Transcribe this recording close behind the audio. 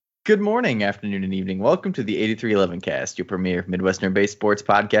Good morning, afternoon, and evening. Welcome to the 8311 Cast, your premier Midwestern-based sports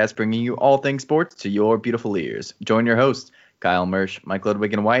podcast, bringing you all things sports to your beautiful ears. Join your hosts, Kyle Mersch, Mike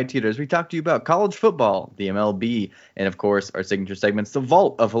Ludwig, and Wyatt Teeter as we talk to you about college football, the MLB, and of course, our signature segments, the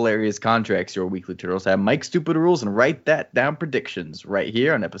Vault of Hilarious Contracts, your weekly Turtles have Mike's Stupid Rules and Write That Down Predictions, right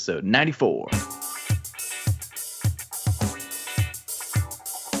here on episode 94.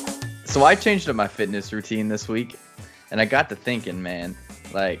 So I changed up my fitness routine this week, and I got to thinking, man,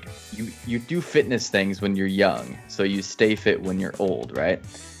 like you do fitness things when you're young, so you stay fit when you're old, right?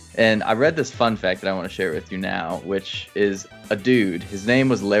 And I read this fun fact that I want to share with you now, which is a dude. His name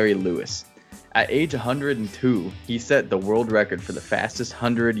was Larry Lewis. At age 102, he set the world record for the fastest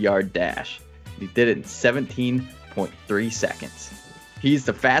 100-yard dash. He did it in 17.3 seconds. He's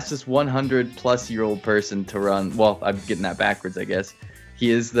the fastest 100-plus-year-old person to run. Well, I'm getting that backwards, I guess. He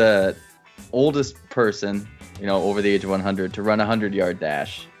is the oldest person, over the age of 100 to run a 100-yard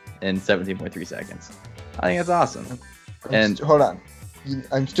dash in 17.3 seconds. I think that's awesome. Hold on.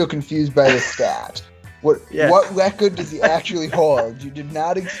 I'm still confused by the stat. What record does he actually hold? You did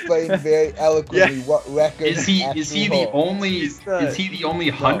not explain very eloquently what record is he the only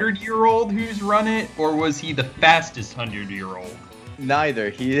 100-year-old who's run it, or was he the fastest 100-year-old?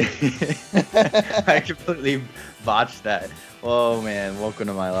 Neither. I completely botched that. Oh man, welcome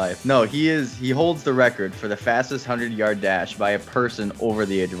to my life. No, he holds the record for the fastest 100-yard dash by a person over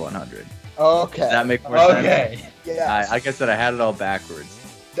the age of 100. Okay. Does that make more sense? Okay. Yeah. Like I said, I had it all backwards.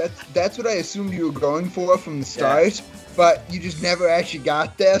 That's what I assumed you were going for from the start, but you just never actually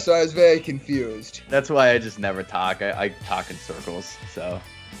got there, so I was very confused. That's why I just never talk. I talk in circles. So,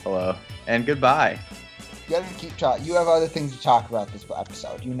 hello and goodbye. You gotta keep talking. You have other things to talk about this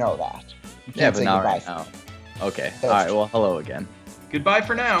episode. You know that. You can't but not right now. Okay. All right. Well, hello again. Goodbye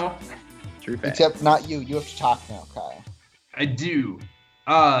for now. True fact. Except not you. You have to talk now, Kyle. I do.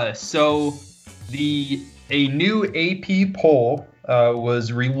 So a new AP poll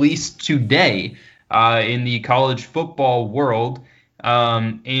was released today in the college football world,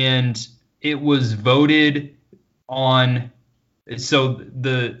 and it was voted on. So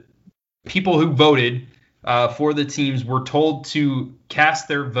the people who voted for the teams were told to cast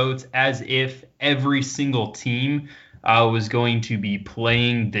their votes as if every single team was going to be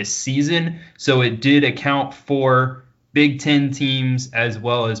playing this season. So it did account for Big Ten teams as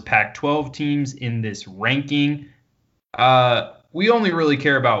well as Pac-12 teams in this ranking. We only really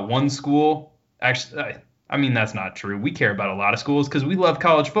care about one school. Actually, I mean, that's not true. We care about a lot of schools because we love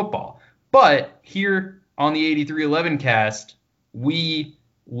college football. But here on the 8311 cast, we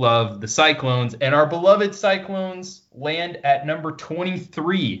love the Cyclones, and our beloved Cyclones land at number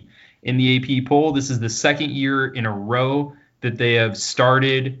 23 in the AP poll. This is the second year in a row that they have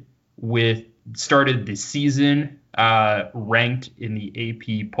started the season ranked in the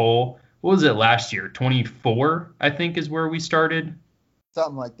AP poll. What was it last year? 24, I think, is where we started.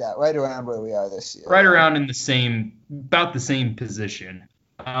 Something like that, right around where we are this year. Right around in about the same position.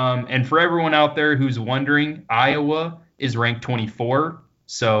 And for everyone out there who's wondering, Iowa is ranked 24.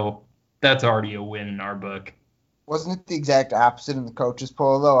 So that's already a win in our book. Wasn't it the exact opposite in the coaches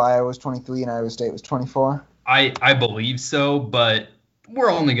poll, though? Iowa was 23 and Iowa State was 24? I believe so, but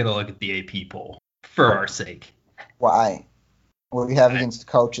we're only going to look at the AP poll for our sake. Why? What do you have against the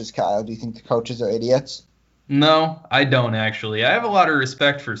coaches, Kyle? Do you think the coaches are idiots? No, I don't actually. I have a lot of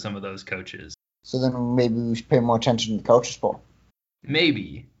respect for some of those coaches. So then maybe we should pay more attention to the coaches poll.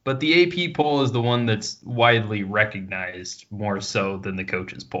 Maybe. But the AP poll is the one that's widely recognized more so than the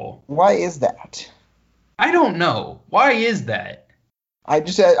coaches poll. Why is that? I don't know. Why is that? I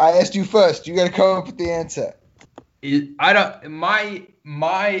asked you first. You got to come up with the answer.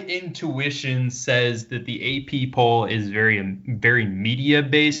 My intuition says that the AP poll is very media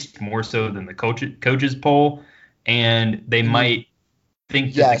based, more so than the coaches poll, and they might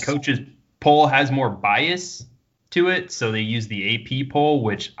think that the coaches poll has more bias to it, so they use the AP poll,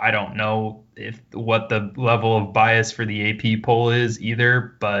 which I don't know what the level of bias for the AP poll is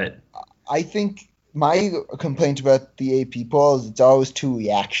either, but I think my complaint about the AP poll is it's always too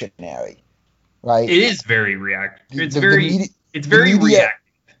reactionary, right? It is very reactive. It's very reactive.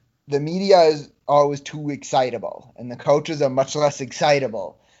 The media is always too excitable, and the coaches are much less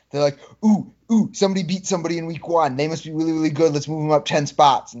excitable. They're like, ooh, somebody beat somebody in week 1. They must be really, really good. Let's move them up 10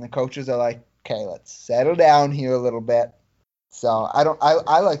 spots. And the coaches are like, okay, let's settle down here a little bit. So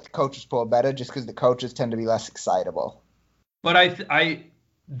I like the coaches poll better just because the coaches tend to be less excitable. But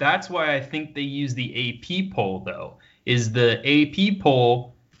that's why I think they use the AP poll, though, is the AP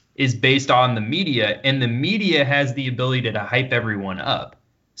poll is based on the media, and the media has the ability to hype everyone up.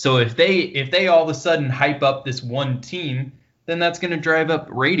 So if they all of a sudden hype up this one team, then that's going to drive up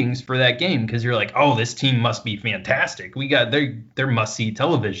ratings for that game because you're like, oh, this team must be fantastic. We got their must-see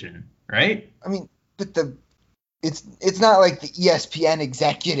television, right? I mean, but it's not like the ESPN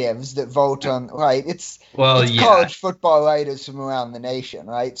executives that vote on, right? It's college football writers from around the nation,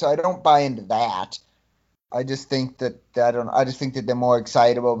 right? So I don't buy into that. I just think that they're more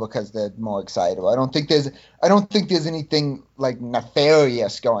excitable because they're more excitable. I don't think there's anything like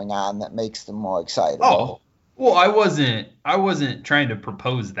nefarious going on that makes them more excitable. Oh, well, I wasn't trying to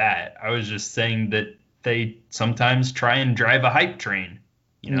propose that. I was just saying that they sometimes try and drive a hype train,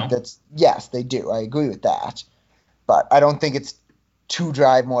 you know? Yes, they do. I agree with that. But I don't think it's to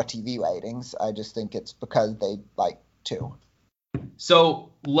drive more TV ratings. I just think it's because they like to.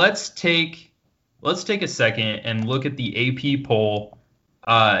 So let's take a second and look at the AP poll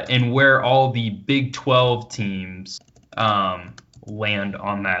and where all the Big 12 teams land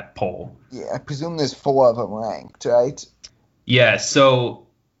on that poll. Yeah, I presume there's 4 of them ranked, right? Yeah, so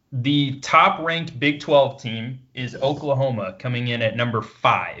the top-ranked Big 12 team is Oklahoma, coming in at number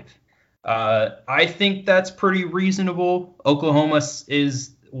 5. I think that's pretty reasonable. Oklahoma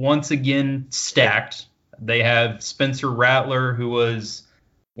is once again stacked. They have Spencer Rattler, who was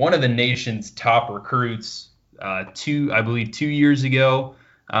one of the nation's top recruits 2 years ago,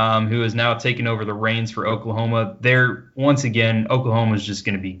 who has now taken over the reins for Oklahoma. Once again, Oklahoma's just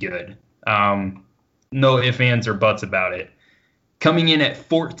going to be good. No ifs, ands, or buts about it. Coming in at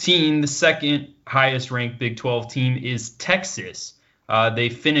 14, the second highest ranked Big 12 team is Texas. They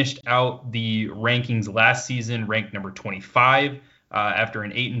finished out the rankings last season, ranked number 25, after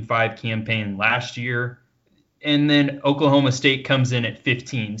an 8-5 campaign last year. And then Oklahoma State comes in at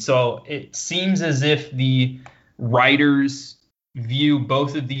 15. So it seems as if the writers view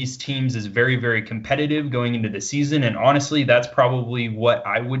both of these teams as very, very competitive going into the season. And honestly, that's probably what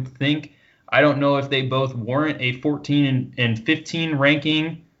I would think. I don't know if they both warrant a 14 and 15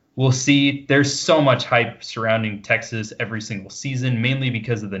 ranking. We'll see. There's so much hype surrounding Texas every single season, mainly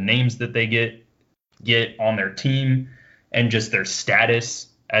because of the names that they get on their team and just their status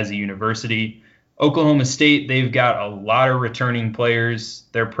as a university. Oklahoma State, they've got a lot of returning players.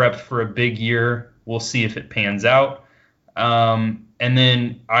 They're prepped for a big year. We'll see if it pans out. And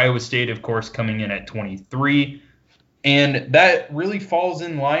then Iowa State, of course, coming in at 23. And that really falls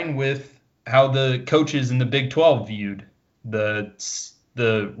in line with how the coaches in the Big 12 viewed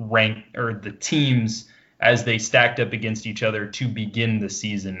the rank or the teams as they stacked up against each other to begin the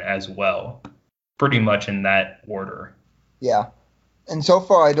season as well. Pretty much in that order. Yeah. And so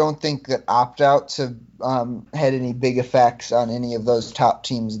far, I don't think that opt-outs have had any big effects on any of those top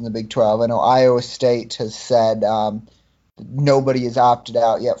teams in the Big 12. I know Iowa State has said nobody has opted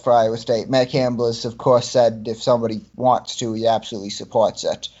out yet for Iowa State. Matt Campbell has, of course, said if somebody wants to, he absolutely supports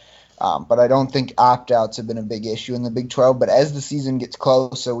it. But I don't think opt-outs have been a big issue in the Big 12. But as the season gets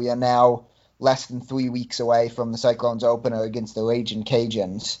closer, we are now less than 3 weeks away from the Cyclones opener against the Ragin'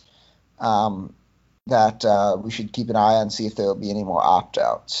 Cajuns. That we should keep an eye on, see if there will be any more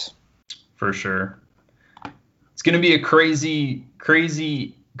opt-outs. For sure. It's going to be a crazy,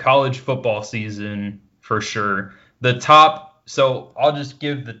 crazy college football season for sure. So I'll just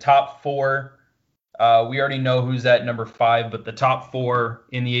give the top 4. We already know who's at number 5, but the top 4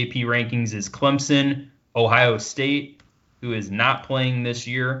 in the AP rankings is Clemson, Ohio State, who is not playing this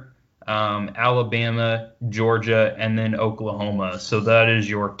year, Alabama, Georgia, and then Oklahoma. So that is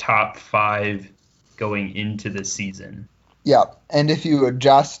your top 5 going into the season. Yeah, and if you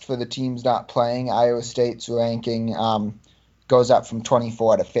adjust for the teams not playing, Iowa State's ranking goes up from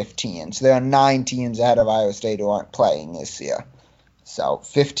 24 to 15. So there are 9 teams ahead of Iowa State who aren't playing this year. So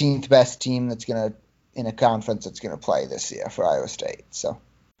 15th best team that's going to in a conference that's going to play this year for Iowa State. So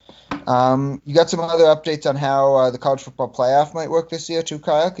you got some other updates on how the college football playoff might work this year too,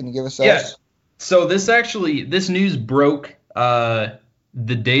 Kyle? Can you give us those? Yeah. So this news broke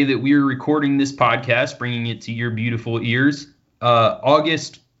the day that we were recording this podcast, bringing it to your beautiful ears.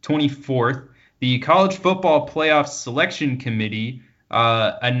 August 24th, the College Football Playoff Selection Committee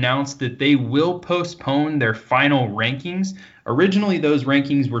announced that they will postpone their final rankings. Originally, those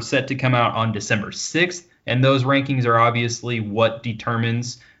rankings were set to come out on December 6th, and those rankings are obviously what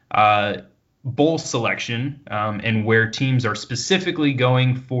determines bowl selection and where teams are specifically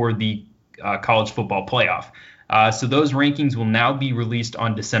going for the college football playoff. So those rankings will now be released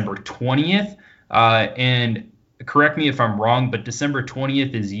on December 20th. And correct me if I'm wrong, but December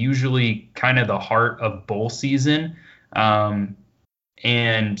 20th is usually kind of the heart of bowl season.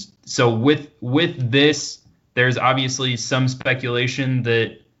 And so with this, there's obviously some speculation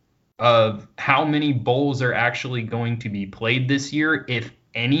that of how many bowls are actually going to be played this year, if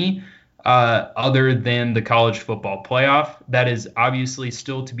any. other than the college football playoff. That is obviously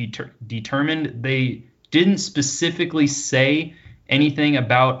still to be determined. They didn't specifically say anything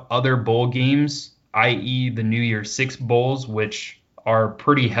about other bowl games, i.e. the New Year's Six bowls, which are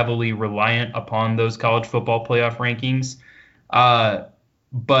pretty heavily reliant upon those college football playoff rankings.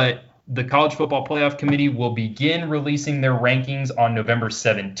 But the College Football Playoff Committee will begin releasing their rankings on November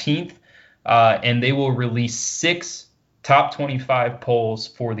 17th, and they will release 6 top 25 polls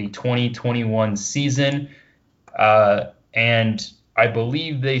for the 2021 season. And I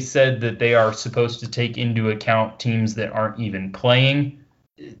believe they said that they are supposed to take into account teams that aren't even playing.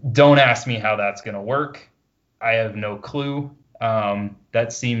 Don't ask me how that's going to work. I have no clue.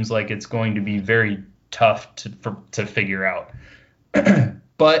 That seems like it's going to be very tough to figure out.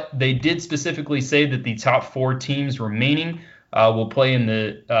 But they did specifically say that the top 4 teams remaining will play in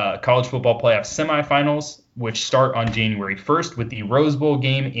the College Football Playoff semifinals, which start on January 1st with the Rose Bowl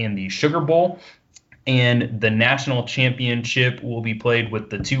game and the Sugar Bowl. And the national championship will be played with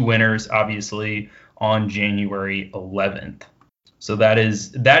the 2 winners, obviously, on January 11th. So that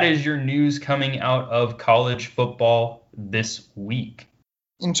is your news coming out of college football this week.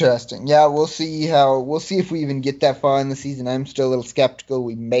 Interesting. Yeah, we'll see if we even get that far in the season. I'm still a little skeptical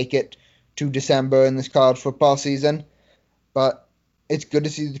we make it to December in this college football season, but it's good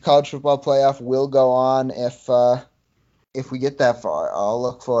to see the college football playoff will go on if we get that far. I'll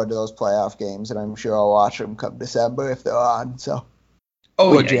look forward to those playoff games, and I'm sure I'll watch them come December if they're on. So.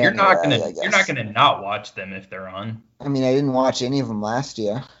 Oh yeah, you're not gonna not watch them if they're on. I mean, I didn't watch any of them last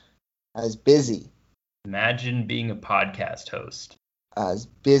year. I was busy. Imagine being a podcast host. I was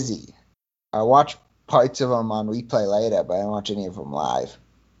busy. I watch parts of them on replay later, but I don't watch any of them live.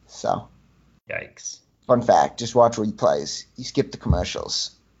 So. Yikes. Fun fact: just watch replays. You skip the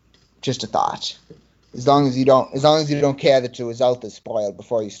commercials. Just a thought. As long as you don't care that the result is spoiled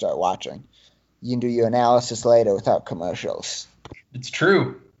before you start watching, you can do your analysis later without commercials. It's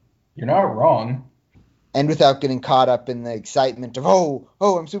true. You're not wrong. And without getting caught up in the excitement of, oh,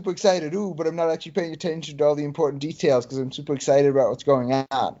 I'm super excited, but I'm not actually paying attention to all the important details because I'm super excited about what's going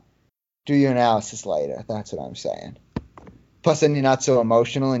on. Do your analysis later. That's what I'm saying. Plus, then you're not so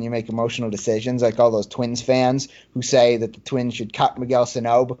emotional and you make emotional decisions like all those Twins fans who say that the Twins should cut Miguel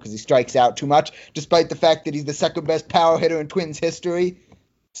Sano because he strikes out too much, despite the fact that he's the second best power hitter in Twins history.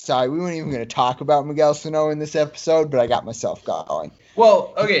 Sorry, we weren't even going to talk about Miguel Sano in this episode, but I got myself going.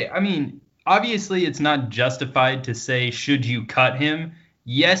 Well, okay, I mean, obviously it's not justified to say, should you cut him?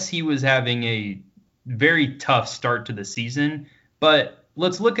 Yes, he was having a very tough start to the season, but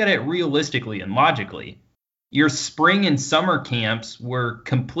let's look at it realistically and logically. Your spring and summer camps were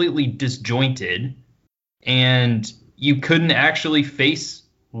completely disjointed, and you couldn't actually face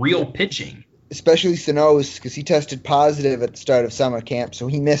real pitching. Especially Sano's, because he tested positive at the start of summer camp, so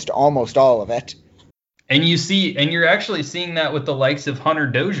he missed almost all of it. And you're actually seeing that with the likes of Hunter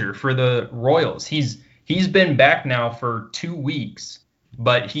Dozier for the Royals. He's been back now for 2 weeks,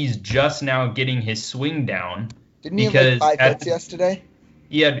 but he's just now getting his swing down. Didn't he have 5 hits yesterday?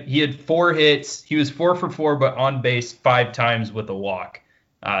 He had 4 hits. He was 4 for 4, but on base 5 times with a walk,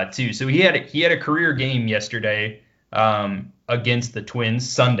 too. So he had a career game yesterday against the Twins,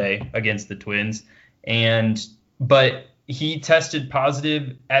 Sunday against the Twins, but he tested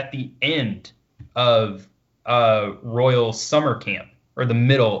positive at the end of Royal summer camp, or the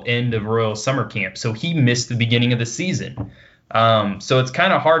middle end of Royal summer camp. So he missed the beginning of the season. So it's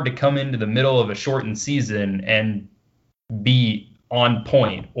kind of hard to come into the middle of a shortened season and be on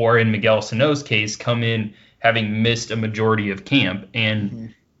point, or in Miguel Sano's case, come in having missed a majority of camp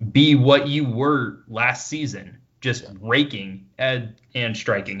and be what you were last season, just raking and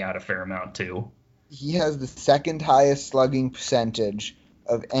striking out a fair amount too. He has the second highest slugging percentage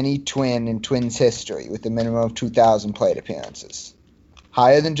of any Twin in Twins history, with a minimum of 2,000 plate appearances.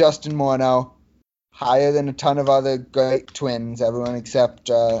 Higher than Justin Morneau, higher than a ton of other great Twins, everyone except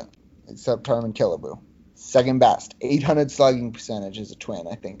Herman Killebrew. Second best, 800 slugging percentage as a Twin,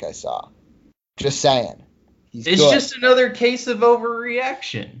 I think I saw. Just saying. It's good. Just another case of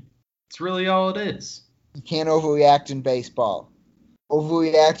overreaction. It's really all it is. You can't overreact in baseball.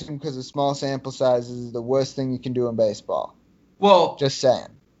 Overreacting because of small sample sizes is the worst thing you can do in baseball. Well, just saying.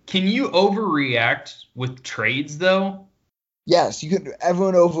 Can you overreact with trades, though? Yes,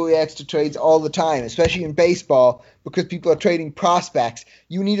 everyone overreacts to trades all the time, especially in baseball, because people are trading prospects.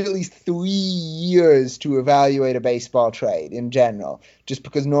 You need at least 3 years to evaluate a baseball trade in general, just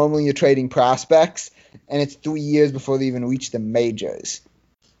because normally you're trading prospects, and it's 3 years before they even reach the majors.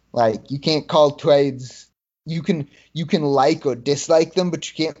 Like, you can't call trades. You can like or dislike them, but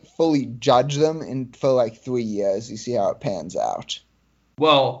you can't fully judge them for like 3 years. You see how it pans out.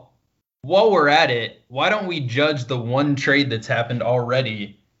 Well, while we're at it, why don't we judge the one trade that's happened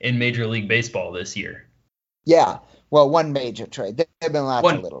already in Major League Baseball this year? Yeah. Well, one major trade. There have been lots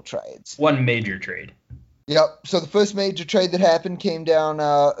of One little trades. one major trade. Yep. So the first major trade that happened came down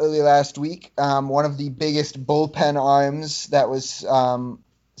early last week. One of the biggest bullpen arms that was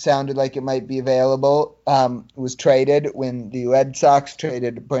sounded like it might be available was traded when the Red Sox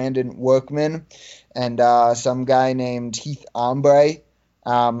traded Brandon Workman and some guy named Heath Ombre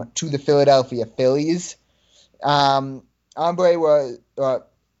to the Philadelphia Phillies. Ombre was,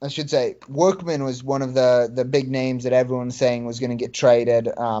 I should say, Workman was one of the big names that everyone was saying was going to get traded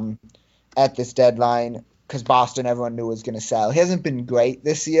at this deadline because Boston, everyone knew, was going to sell. He hasn't been great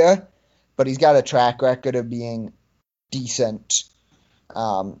this year, but he's got a track record of being decent.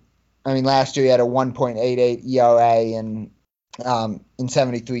 Last year he had a 1.88 ERA in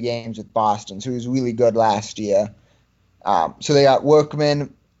 73 games with Boston, so he was really good last year. So they got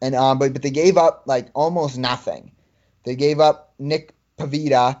Workman and Ombre, but they gave up almost nothing. They gave up Nick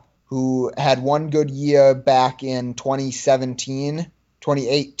Pivetta, who had one good year back in 2018,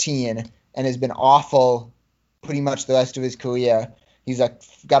 and has been awful pretty much the rest of his career. He's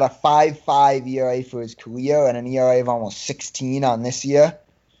got a 5.5 ERA for his career and an ERA of almost 16 on this year.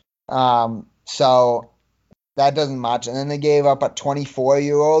 So that doesn't much. And then they gave up a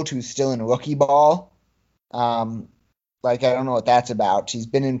 24-year-old who's still in rookie ball. I don't know what that's about. He's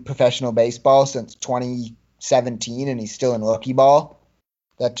been in professional baseball since 2017, and he's still in rookie ball.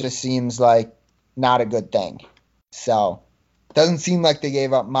 That just seems like not a good thing. So it doesn't seem like they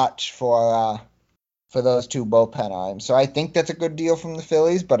gave up much for those two bullpen arms. So I think that's a good deal from the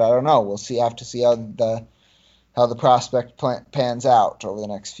Phillies, but I don't know. We'll have to see how the prospect pans out over the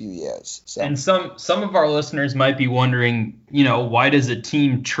next few years. So. And some of our listeners might be wondering, why does a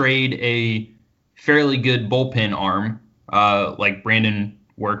team trade a fairly good bullpen arm like Brandon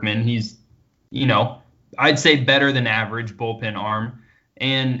Workman? He's, I'd say better than average bullpen arm.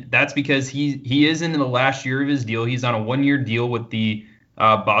 And that's because he is in the last year of his deal. He's on a 1-year deal with the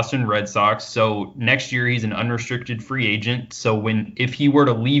Boston Red Sox. So next year he's an unrestricted free agent. So if he were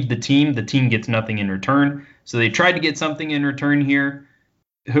to leave the team gets nothing in return. So they tried to get something in return here.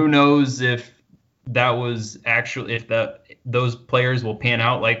 Who knows if that was actually those players will pan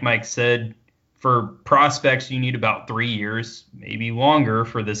out. Like Mike said, for prospects you need about 3 years, maybe longer,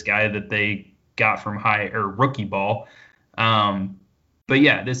 for this guy that they got from rookie ball. But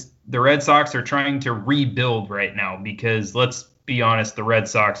yeah, the Red Sox are trying to rebuild right now because let's be honest, the Red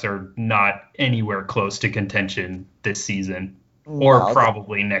Sox are not anywhere close to contention this season or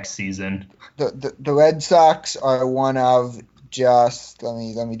probably next season. The Red Sox are one of just let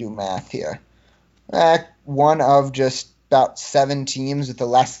me do math here. One of just about 7 teams with a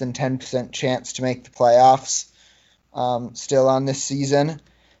less than 10% chance to make the playoffs still on this season.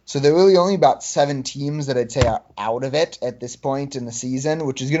 So there are really only about 7 teams that I'd say are out of it at this point in the season,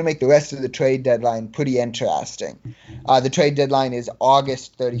 which is going to make the rest of the trade deadline pretty interesting. The trade deadline is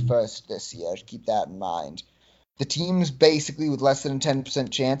August 31st this year. Keep that in mind. The teams basically with less than a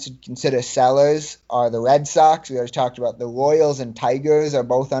 10% chance you'd consider sellers are the Red Sox. We already talked about the Royals and Tigers are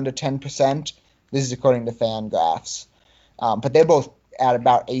both under 10%. This is according to Fangraphs. But they're both at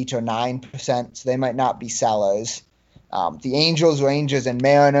about 8 or 9%, so they might not be sellers. The Angels, Rangers, and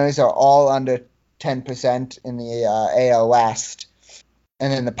Mariners are all under 10% in the AL West.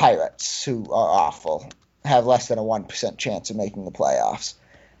 And then the Pirates, who are awful, have less than a 1% chance of making the playoffs.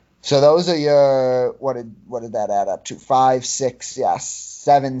 So those are your, what did that add up to? 5, 6,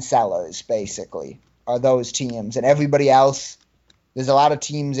 7 sellers, basically, are those teams. And everybody else, there's a lot of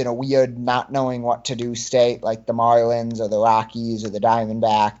teams in a weird not knowing what to do state, like the Marlins or the Rockies or the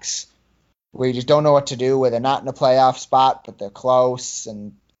Diamondbacks, where you just don't know what to do, where they're not in a playoff spot, but they're close.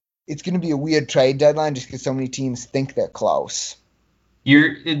 And it's going to be a weird trade deadline just because so many teams think they're close.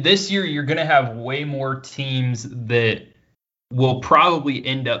 This year, you're going to have way more teams that will probably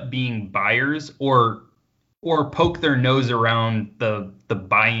end up being buyers or poke their nose around the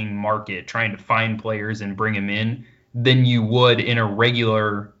buying market, trying to find players and bring them in, than you would in a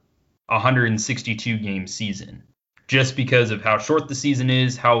regular 162-game season. Just because of how short the season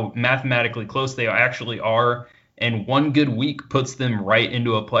is, how mathematically close they actually are, and one good week puts them right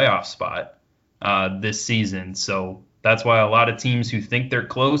into a playoff spot this season. So that's why a lot of teams who think they're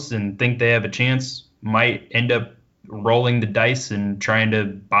close and think they have a chance might end up rolling the dice and trying to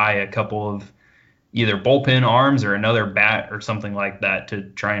buy a couple of either bullpen arms or another bat or something like that to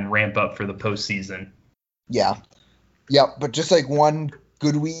try and ramp up for the postseason. Yeah. Yep. But just like one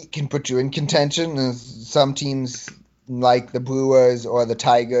good week can put you in contention, as some teams like the Brewers or the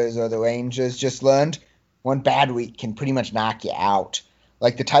Tigers or the Rangers just learned, one bad week can pretty much knock you out.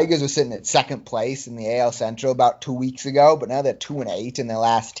 Like the Tigers were sitting at second place in the AL Central about 2 weeks ago, but now they're 2-8 in their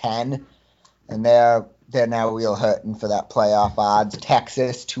last 10, and they're now real hurting for that playoff odds.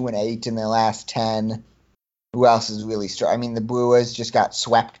 Texas 2-8 in their last 10. Who else is really strong? I mean, the Brewers just got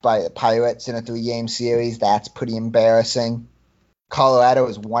swept by the Pirates in a 3-game series. That's pretty embarrassing. Colorado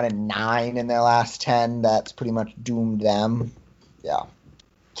is 1-9 in their last 10. That's pretty much doomed them. Yeah.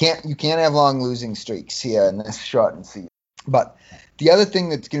 You can't have long losing streaks here in this shortened season. But the other thing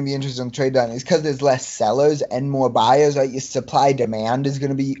that's going to be interesting on the trade deadline is because there's less sellers and more buyers, right? Your supply demand is going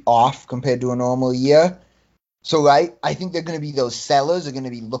to be off compared to a normal year. So, right, I think they're going to be those sellers are going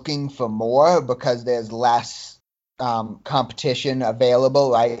to be looking for more because there's less competition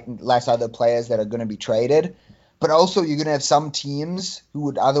available, right? Less other players that are going to be traded. But also you're going to have some teams who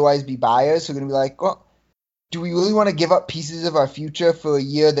would otherwise be buyers who are going to be like, well, do we really want to give up pieces of our future for a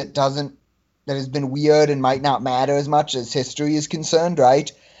year that has been weird and might not matter as much as history is concerned,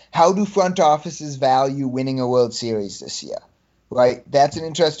 right? How do front offices value winning a World Series this year? Right? That's an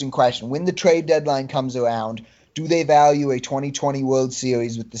interesting question. When the trade deadline comes around, do they value a 2020 World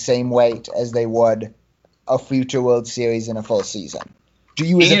Series with the same weight as they would a future World Series in a full season? Do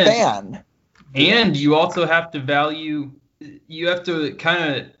you as a fan? And you also have to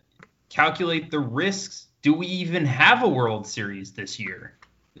kind of calculate the risks. Do we even have a World Series this year?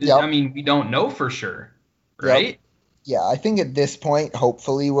 Yep. I mean, we don't know for sure, right? Yep. Yeah, I think at this point,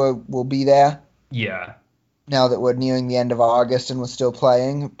 hopefully we'll be there. Yeah. Now that we're nearing the end of August and we're still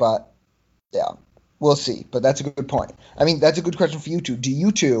playing, but yeah, we'll see. But that's a good point. I mean, that's a good question for you two. Do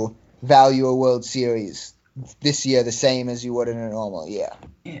you two value a World Series this year the same as you would in a normal year?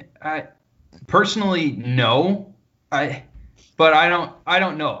 Yeah, I personally no. But I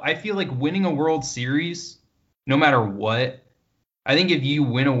don't know. I feel like winning a World Series, no matter what, I think if you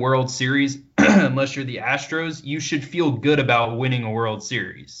win a World Series, unless you're the Astros, you should feel good about winning a World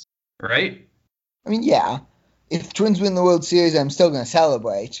Series, right? I mean, yeah. If Twins win the World Series, I'm still going to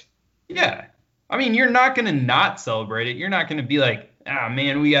celebrate. Yeah. I mean, you're not going to not celebrate it. You're not going to be like,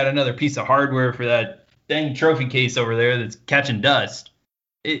 man, we got another piece of hardware for that dang trophy case over there that's catching dust.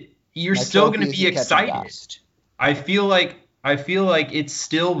 You're still going to be excited. I feel like it's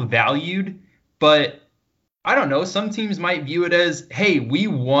still valued, but I don't know. Some teams might view it as, hey, we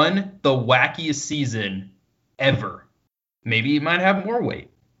won the wackiest season ever. Maybe it might have more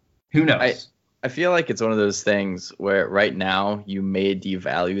weight. Who knows? I feel like it's one of those things where right now you may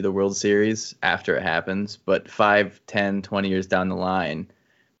devalue the World Series after it happens, but 5, 10, 20 years down the line,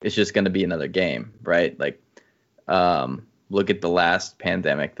 it's just going to be another game, right? Like, look at the last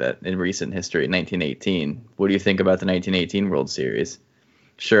pandemic that in recent history, 1918. What do you think about the 1918 World Series?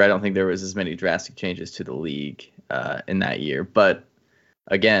 Sure, I don't think there was as many drastic changes to the league in that year, but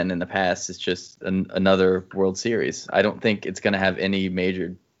again, in the past, it's just another World Series. I don't think it's going to have any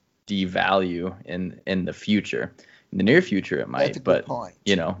major devalue in the future. In the near future, it might. That's a good point.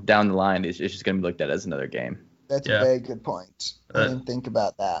 Down the line, it's just going to be looked at as another game. That's a very good point. I didn't think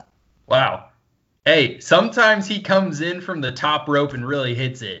about that. Wow. Hey, sometimes he comes in from the top rope and really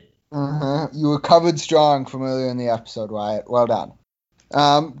hits it. You were covered strong from earlier in the episode, Wyatt. Well done.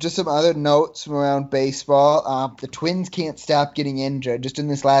 Just some other notes from around baseball. The Twins can't stop getting injured. Just in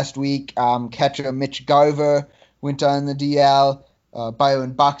this last week, catcher Mitch Garver went on the DL.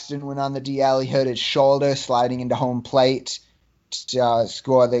 Byron Buxton went on the DL. He hurt his shoulder sliding into home plate to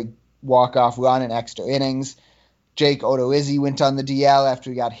score the walk-off run in extra innings. Jake Odorizzi went on the DL after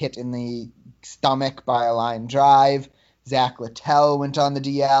he got hit in the stomach by a line drive. Zach Littell went on the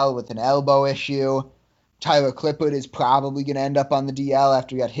DL with an elbow issue. Tyler Clippard is probably going to end up on the DL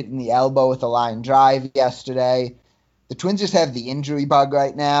after he got hit in the elbow with a line drive yesterday. The Twins just have the injury bug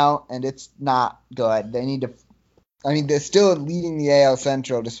right now, and it's not good. They need to... I mean, they're still leading the AL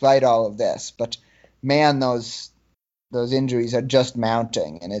Central despite all of this, but man, those injuries are just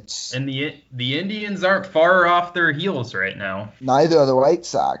mounting, and it's... And the Indians aren't far off their heels right now. Neither are the White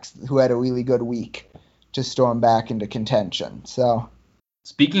Sox, who had a really good week to storm back into contention. So,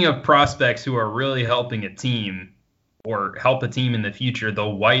 speaking of prospects who are really helping a team or help a team in the future, the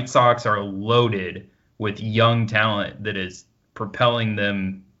White Sox are loaded with young talent that is propelling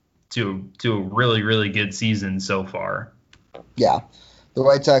them to a really, really good season so far. Yeah, the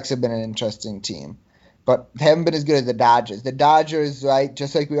White Sox have been an interesting team, but they haven't been as good as the Dodgers. The Dodgers, right,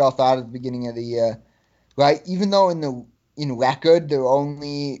 just like we all thought at the beginning of the year, right, even though in record they're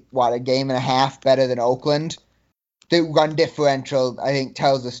only, a game and a half better than Oakland, the run differential, I think,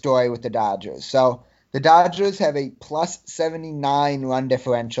 tells the story with the Dodgers. So the Dodgers have a plus 79 run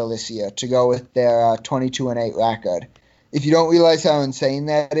differential this year to go with their 22-8 record. If you don't realize how insane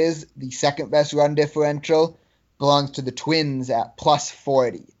that is, the second best run differential belongs to the Twins at plus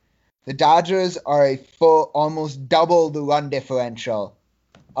 40. The Dodgers are a full, almost double the run differential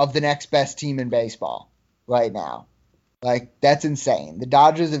of the next best team in baseball right now. Like, that's insane. The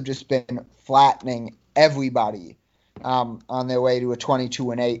Dodgers have just been flattening everybody on their way to a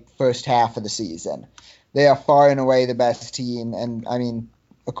 22-8 first half of the season. They are far and away the best team, and I mean,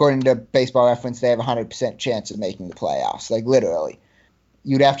 according to Baseball Reference, they have a 100% chance of making the playoffs. Like, literally.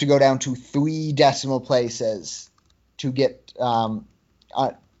 You'd have to go down to 3 decimal places to get under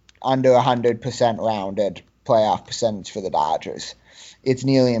 100% rounded playoff percentage for the Dodgers. It's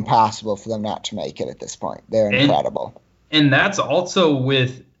nearly impossible for them not to make it at this point. They're incredible. And that's also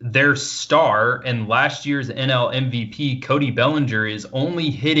with their star and last year's NL MVP, Cody Bellinger, is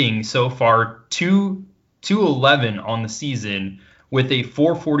only hitting so far 211 on the season with a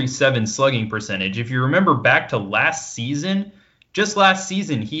 447 slugging percentage. If you remember back to last season, just last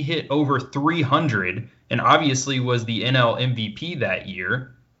season, he hit over 300 and obviously was the NL MVP that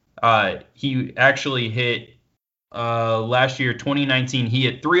year. He actually hit last year, 2019, he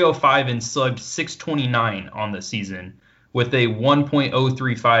hit 305 and slugged 629 on the season with a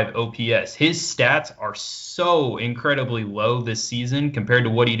 1.035 OPS. His stats are so incredibly low this season compared to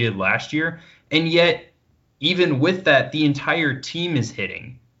what he did last year. And yet, even with that, the entire team is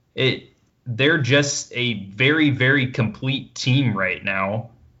hitting. They're just a very, very complete team right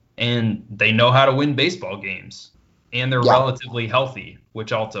now, and they know how to win baseball games. And they're relatively healthy,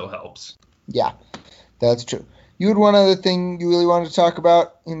 which also helps. Yeah, that's true. You had one other thing you really wanted to talk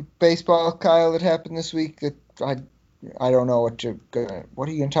about in baseball, Kyle, that happened this week that I don't know what are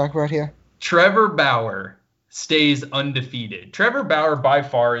you going to talk about here? Trevor Bauer stays undefeated. Trevor Bauer, by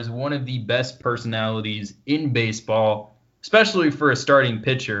far, is one of the best personalities in baseball, especially for a starting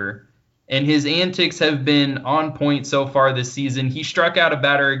pitcher. And his antics have been on point so far this season. He struck out a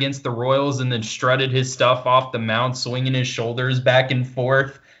batter against the Royals and then strutted his stuff off the mound, swinging his shoulders back and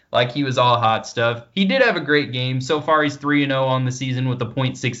forth like he was all hot stuff. He did have a great game. So far, he's 3-0 on the season with a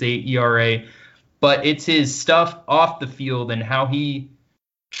 .68 ERA. But it's his stuff off the field and how he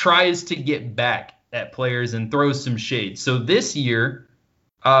tries to get back at players and throws some shade. So this year,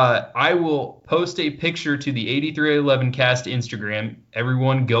 I will post a picture to the 8311 Cast Instagram.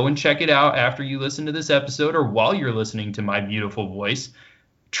 Everyone go and check it out after you listen to this episode or while you're listening to my beautiful voice.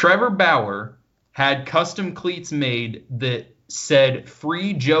 Trevor Bauer had custom cleats made that said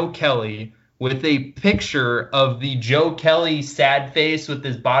 "Free Joe Kelly" with a picture of the Joe Kelly sad face with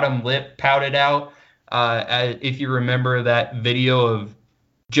his bottom lip pouted out. If you remember that video of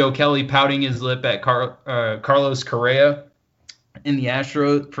Joe Kelly pouting his lip at Carlos Correa in the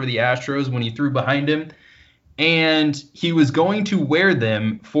Astros when he threw behind him. And he was going to wear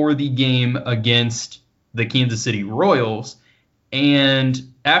them for the game against the Kansas City Royals. And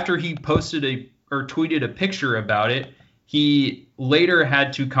after he tweeted a picture about it, he later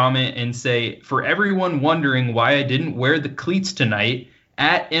had to comment and say, "For everyone wondering why I didn't wear the cleats tonight,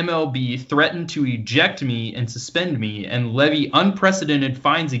 at MLB threatened to eject me and suspend me and levy unprecedented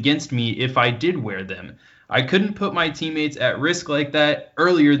fines against me if I did wear them. I couldn't put my teammates at risk like that.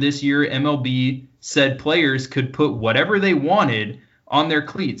 Earlier this year, MLB said players could put whatever they wanted on their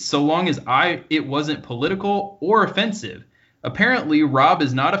cleats so long as it wasn't political or offensive. Apparently, Rob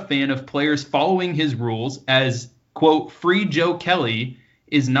is not a fan of players following his rules as, quote, Free Joe Kelly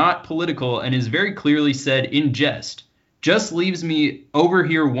is not political and is very clearly said in jest. Just leaves me over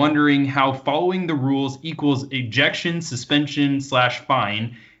here wondering how following the rules equals ejection, suspension /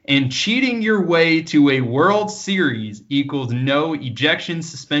 fine, and cheating your way to a World Series equals no ejection,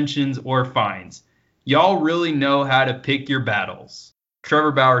 suspensions, or fines. Y'all really know how to pick your battles."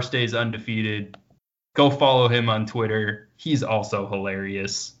 Trevor Bauer stays undefeated. Go follow him on Twitter. He's also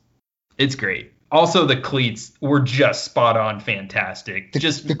hilarious. It's great. Also, the cleats were just spot on fantastic.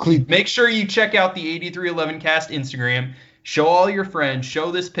 Make sure you check out the 8311 Cast Instagram. Show all your friends.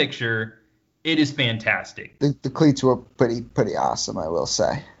 Show this picture. It is fantastic. The cleats were pretty awesome, I will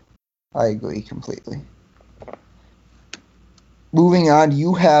say. I agree completely. Moving on,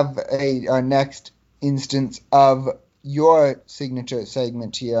 you have our next instance of your signature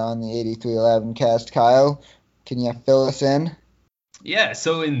segment here on the 8311 Cast. Kyle, can you fill us in? Yeah,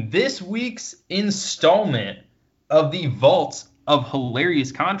 so in this week's installment of the Vault of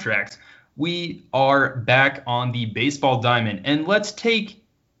Hilarious Contracts, we are back on the baseball diamond. And let's take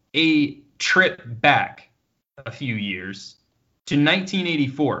a trip back a few years to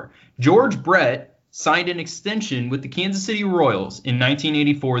 1984. George Brett signed an extension with the Kansas City Royals in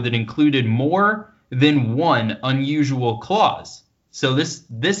 1984 that included more than one unusual clause. So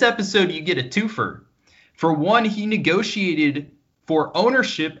this episode, you get a twofer. For one, he negotiated for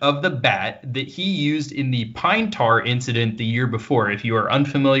ownership of the bat that he used in the pine tar incident the year before. If you are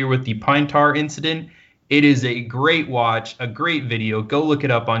unfamiliar with the pine tar incident, it is a great watch, a great video. Go look it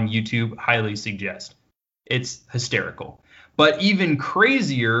up on YouTube. Highly suggest. It's hysterical. But even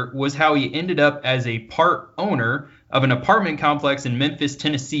crazier was how he ended up as a part owner of an apartment complex in Memphis,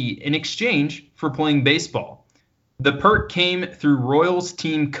 Tennessee, in exchange for playing baseball. The perk came through Royals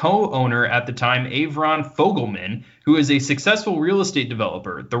team co-owner at the time, Avron Fogelman, who is a successful real estate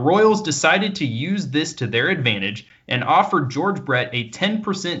developer. The Royals decided to use this to their advantage and offered George Brett a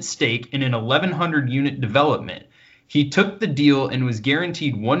 10% stake in an 1,100-unit development. He took the deal and was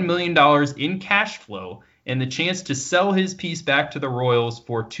guaranteed $1 million in cash flow and the chance to sell his piece back to the Royals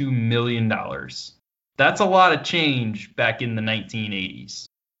for $2 million. That's a lot of change back in the 1980s.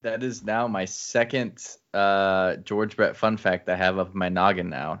 That is now my second George Brett fun fact I have up my noggin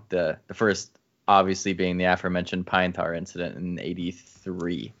now. The first obviously being the aforementioned pine tar incident in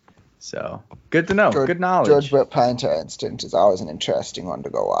 '83. So good to know. Good knowledge. George Brett pine tar incident is always an interesting one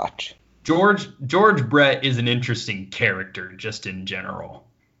to go watch. George Brett is an interesting character just in general.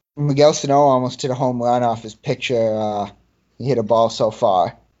 Miguel Sano almost hit a home run off his picture. He hit a ball so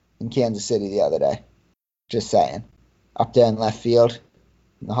far in Kansas City the other day. Just saying. Up there in left field.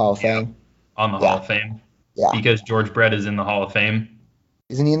 In the Hall of Fame. On the Hall of Fame. Yeah. Because George Brett is in the Hall of Fame.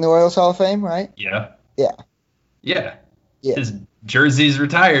 Isn't he in the Royals Hall of Fame, right? Yeah. Yeah. Yeah. Yeah. His jersey's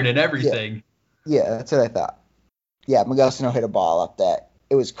retired and everything. Yeah, that's what I thought. Yeah, Miguel Sano hit a ball up there.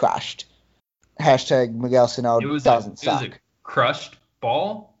 It was crushed. Hashtag Miguel Sano doesn't suck. It was a crushed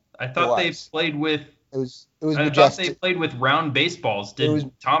ball? I thought they played with... It was I thought they played with round baseballs.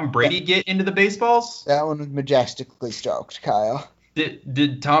 Did Tom Brady get into the baseballs? That one was majestically stroked, Kyle.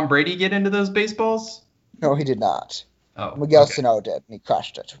 Did Tom Brady get into those baseballs? No, he did not. Oh, Miguel Sano did, and he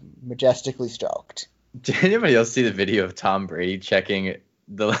crushed it. Majestically stroked. Did anybody else see the video of Tom Brady checking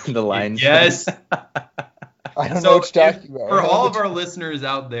the lines? Yes. I don't know what you're talking about. For all of our listeners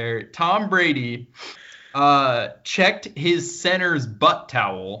out there, Tom Brady checked his center's butt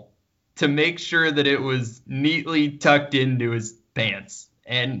towel to make sure that it was neatly tucked into his pants.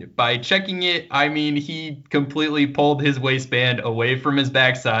 And by checking it, I mean he completely pulled his waistband away from his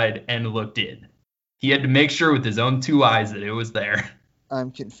backside and looked in. He had to make sure with his own two eyes that it was there.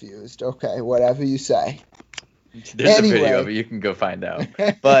 I'm confused. Okay, whatever you say. There's a video of it. You can go find out.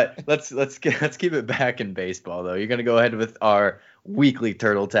 But let's keep it back in baseball, though. You're going to go ahead with our weekly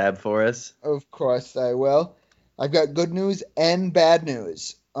Turtle tab for us? Of course I will. I've got good news and bad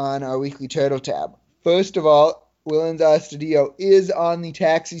news on our weekly Turtle tab. First of all, Willens Astudillo is on the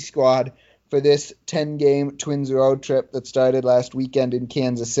taxi squad for this 10-game Twins road trip that started last weekend in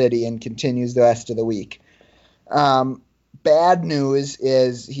Kansas City and continues the rest of the week. Bad news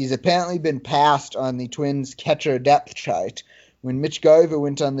is he's apparently been passed on the Twins catcher depth chart. When Mitch Garver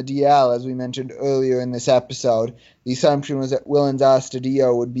went on the DL, as we mentioned earlier in this episode, the assumption was that Willens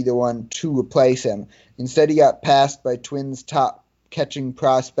Astudillo would be the one to replace him. Instead, he got passed by Twins top catching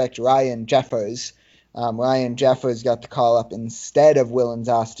prospect Ryan Jeffers. Ryan Jeffers got the call up instead of Willens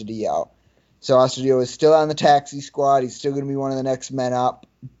Astudillo. So Astudillo is still on the taxi squad. He's still going to be one of the next men up,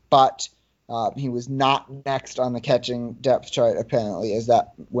 but he was not next on the catching depth chart, apparently, as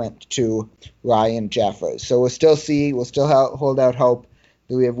that went to Ryan Jeffers. So we'll still hold out hope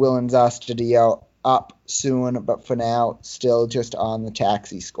that we have Willens Astudillo up soon, but for now, still just on the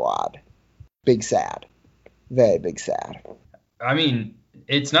taxi squad. Big sad. Very big sad. I mean,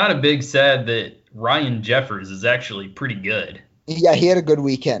 it's not a big sad that Ryan Jeffers is actually pretty good. Yeah, he had a good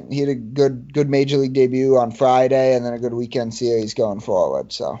weekend. He had a good Major League debut on Friday, and then a good weekend series going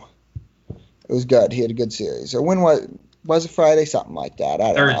forward. So it was good. He had a good series. So when was it Friday? Something like that.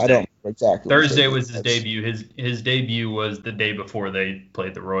 I don't know. I don't remember exactly. Thursday was his debut. His debut was the day before they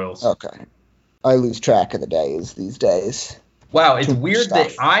played the Royals. Okay. I lose track of the days these days. Wow, it's weird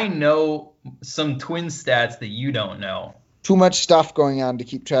that I know some Twin stats that you don't know. Too much stuff going on to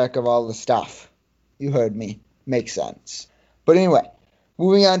keep track of all the stuff. You heard me. Makes sense. But anyway,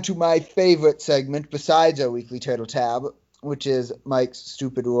 moving on to my favorite segment besides our weekly Turtle tab, which is Mike's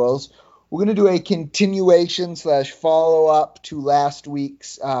Stupid Rules. We're going to do a continuation / follow-up to last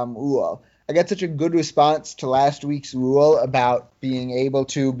week's rule. I got such a good response to last week's rule about being able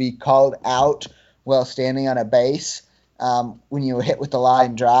to be called out while standing on a base when you were hit with a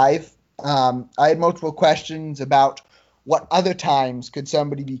line drive. I had multiple questions about what other times could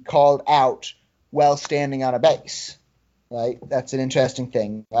somebody be called out while standing on a base, right? That's an interesting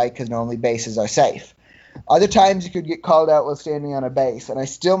thing, right? Because normally bases are safe. Other times you could get called out while standing on a base, and I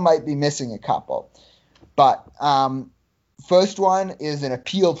still might be missing a couple. But first one is an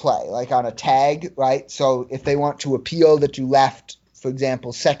appeal play, like on a tag, right? So if they want to appeal that you left for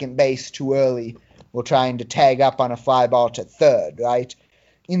example, second base too early while trying to tag up on a fly ball to third, right?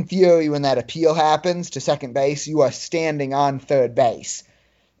 In theory, when that appeal happens to second base, you are standing on third base.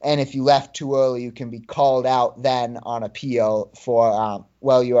 And if you left too early, you can be called out then on appeal for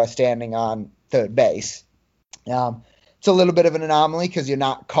while you are standing on third base. It's a little bit of an anomaly because you're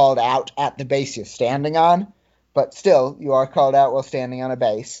not called out at the base you're standing on, but still, you are called out while standing on a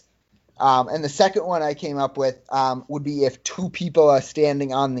base. And the second one I came up with would be if two people are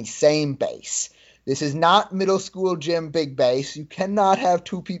standing on the same base. This is not middle school gym big base. You cannot have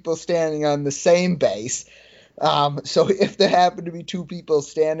two people standing on the same base. So if there happen to be two people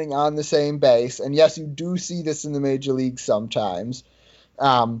standing on the same base, and yes, you do see this in the major leagues sometimes,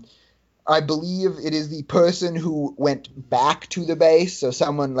 I believe it is the person who went back to the base. So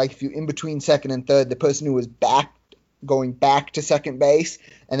someone, like if you're in between second and third, the person who was going back to second base,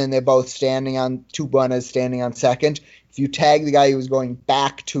 and then they're both standing on two runners standing on second. If you tag the guy who was going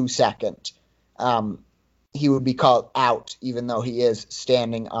back to second, he would be called out, even though he is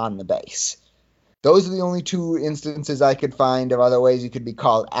standing on the base. Those are the only two instances I could find of other ways you could be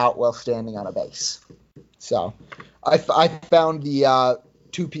called out while standing on a base. So I found the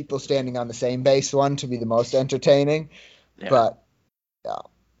two people standing on the same base one to be the most entertaining. Yeah. But yeah,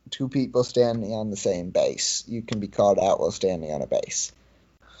 two people standing on the same base, you can be called out while standing on a base.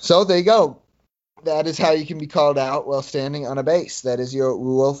 So there you go. That is how you can be called out while standing on a base. That is your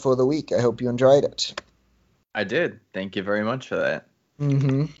rule for the week. I hope you enjoyed it. I did. Thank you very much for that.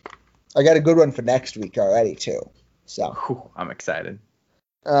 Mm-hmm. I got a good one for next week already, too. So I'm excited.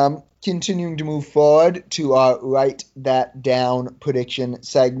 Continuing to move forward to our Write That Down prediction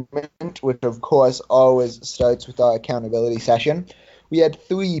segment, which, of course, always starts with our accountability session. We had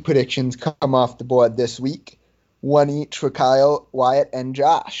 3 predictions come off the board this week, 1 each for Kyle, Wyatt, and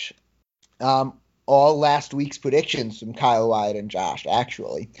Josh. All last week's predictions from Kyle, Wyatt, and Josh,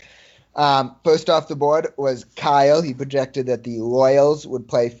 actually. First off the board was Kyle. He projected that the Royals would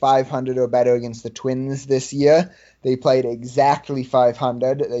play 500 or better against the Twins this year. They played exactly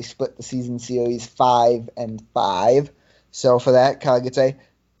 500. They split the season series 5-5. So for that, Kyle gets a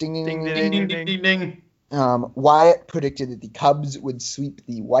ding, ding, ding, ding, ding, ding, ding, ding. Wyatt predicted that the Cubs would sweep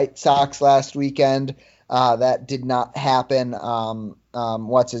the White Sox last weekend. That did not happen.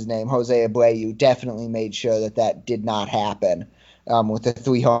 What's his name? Jose Abreu definitely made sure that did not happen with a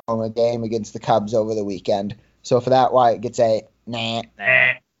 3-homer game against the Cubs over the weekend. So for that, Wyatt gets a nah.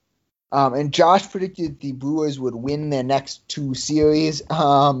 And Josh predicted the Brewers would win their next 2 series.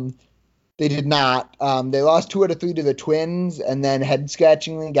 They did not. They lost 2 out of 3 to the Twins, and then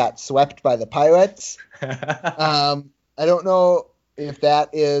head-scratchingly got swept by the Pirates. I don't know if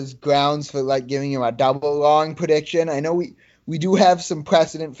that is grounds for like giving him a double wrong prediction. I know we do have some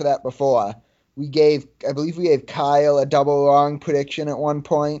precedent for that before. I believe we gave Kyle a double wrong prediction at one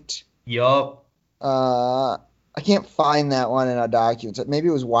point. Yup. I can't find that one in our documents. Maybe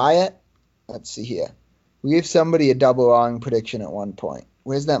it was Wyatt. Let's see here. We gave somebody a double wrong prediction at one point.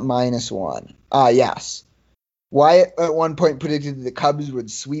 Where's that -1? Yes. Wyatt at one point predicted that the Cubs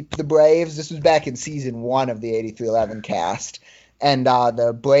would sweep the Braves. This was back in season 1 of the 8311 cast. And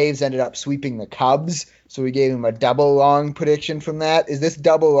the Braves ended up sweeping the Cubs, so we gave him a double wrong prediction from that. Is this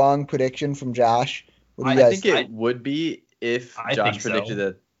double wrong prediction from Josh? I think it would be if Josh predicted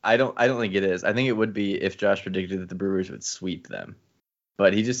that. I don't think it is. I think it would be if Josh predicted that the Brewers would sweep them.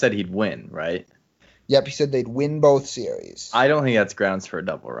 But he just said he'd win, right? Yep, he said they'd win both series. I don't think that's grounds for a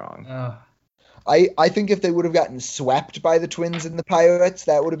double wrong. I think if they would have gotten swept by the Twins and the Pirates,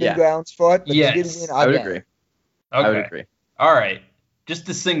 that would have been grounds for it. But yes. They did win again. I would agree. Okay. I would agree. All right. Just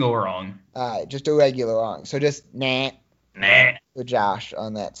a single wrong. All right, just a regular wrong. So just nah for Josh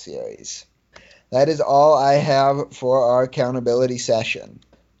on that series. That is all I have for our accountability session.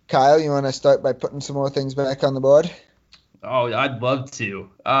 Kyle, you want to start by putting some more things back on the board? Oh, I'd love to.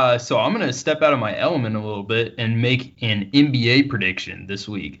 So I'm going to step out of my element a little bit and make an NBA prediction this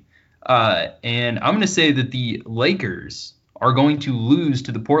week. And I'm going to say that the Lakers are going to lose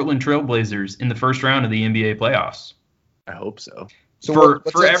to the Portland Trailblazers in the first round of the NBA playoffs. I hope so. So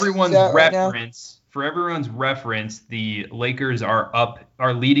for everyone's reference, the Lakers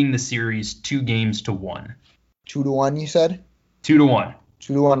are leading the series 2-1. 2-1, you said? 2-1.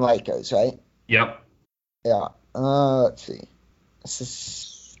 2-1 Lakers, right? Yep. Yeah. Let's see. This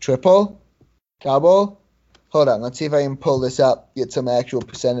is triple? Double? Hold on. Let's see if I can pull this up, get some actual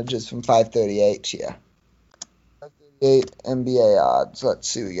percentages from 538 here. 538 NBA odds. Let's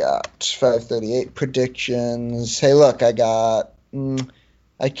see. We got 538 predictions. Hey, look, I got...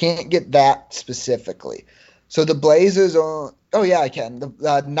 I can't get that specifically. So the Blazers are... Oh, yeah, I can. The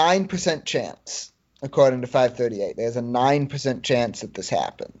 9% chance according to 538. There's a 9% chance that this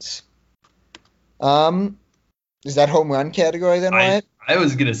happens. Is that home run category then, Wyatt? I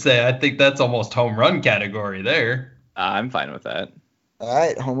was going to say, I think that's almost home run category there. I'm fine with that. All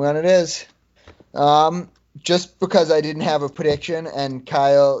right, home run it is. Just because I didn't have a prediction and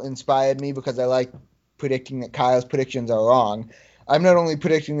Kyle inspired me because I like predicting that Kyle's predictions are wrong, I'm not only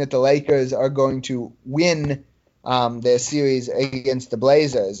predicting that the Lakers are going to win their series against the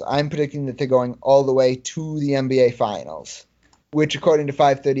Blazers, I'm predicting that they're going all the way to the NBA Finals, which according to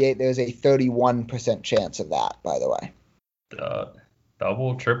 538, there's a 31% chance of that, by the way.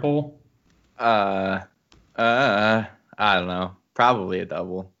 Double, triple? I don't know. Probably a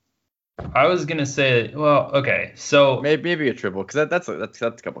double. I was gonna say, well, okay, so maybe a triple because that's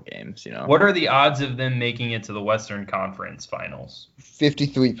a couple games, you know. What are the odds of them making it to the Western Conference Finals?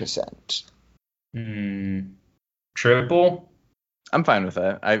 53%. Triple? I'm fine with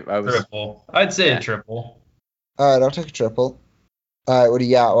that. I was triple. I'd say a triple. All right, I'll take a triple. All right, what do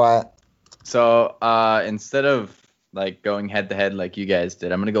you got, Wyatt? So instead of like going head to head like you guys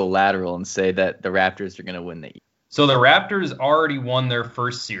did, I'm gonna go lateral and say that the Raptors are gonna win the East. So the Raptors already won their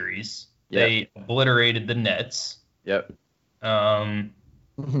first series. Yep. They obliterated the Nets. Yep. According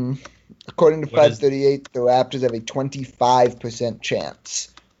to 538, the Raptors have a 25%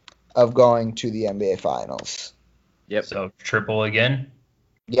 chance of going to the NBA Finals. Yep. So triple again.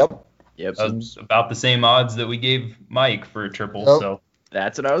 Yep. That was about the same odds that we gave Mike for a triple. Yep. So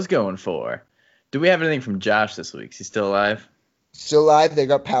that's what I was going for. Do we have anything from Josh this week? Is he still alive? Still alive. They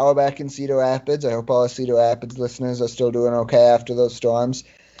got power back in Cedar Rapids. I hope all the Cedar Rapids listeners are still doing okay after those storms.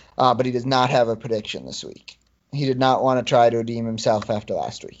 But he does not have a prediction this week. He did not want to try to redeem himself after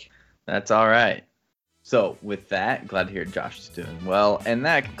last week. That's all right. So with that, glad to hear Josh is doing well. And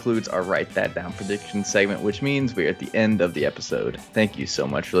that concludes our Write That Down prediction segment, which means we're at the end of the episode. Thank you so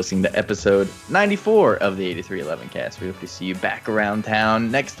much for listening to episode 94 of the 8311 cast. We hope to see you back around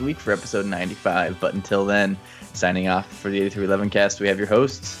town next week for episode 95. But until then, signing off for the 8311 cast, we have your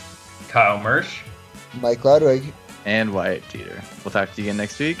hosts, Kyle Mersch, Mike Ludwig, and Wyatt Teeter. We'll talk to you again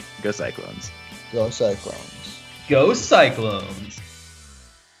next week. Go Cyclones. Go Cyclones. Go Cyclones.